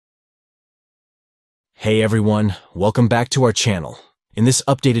Hey everyone, welcome back to our channel. In this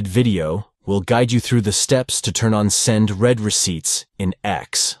updated video, we'll guide you through the steps to turn on Send Read Receipts in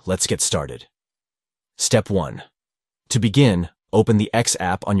X. Let's get started. Step 1. To begin, open the X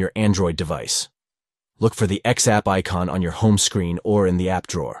app on your Android device. Look for the X app icon on your home screen or in the app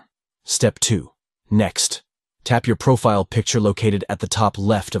drawer. Step 2. Next, tap your profile picture located at the top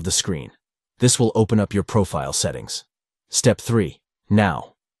left of the screen. This will open up your profile settings. Step 3.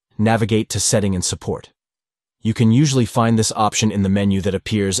 Now, navigate to Setting and Support. You can usually find this option in the menu that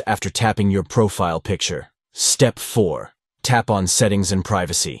appears after tapping your profile picture. Step 4. Tap on Settings and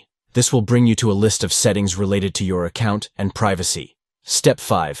Privacy. This will bring you to a list of settings related to your account and privacy. Step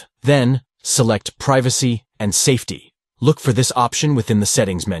 5. Then, select Privacy and Safety. Look for this option within the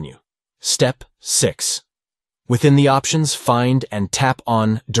Settings menu. Step 6. Within the options, find and tap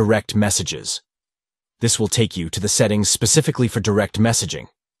on Direct Messages. This will take you to the settings specifically for direct messaging.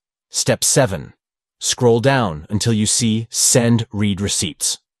 Step 7. Scroll down until you see Send Read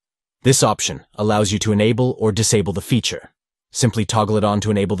Receipts. This option allows you to enable or disable the feature. Simply toggle it on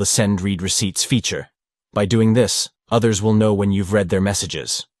to enable the Send Read Receipts feature. By doing this, others will know when you've read their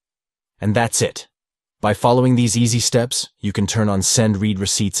messages. And that's it. By following these easy steps, you can turn on Send Read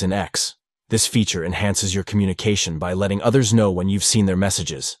Receipts in X. This feature enhances your communication by letting others know when you've seen their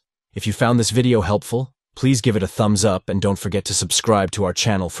messages. If you found this video helpful, please give it a thumbs up and don't forget to subscribe to our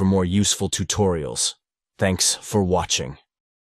channel for more useful tutorials. Thanks for watching.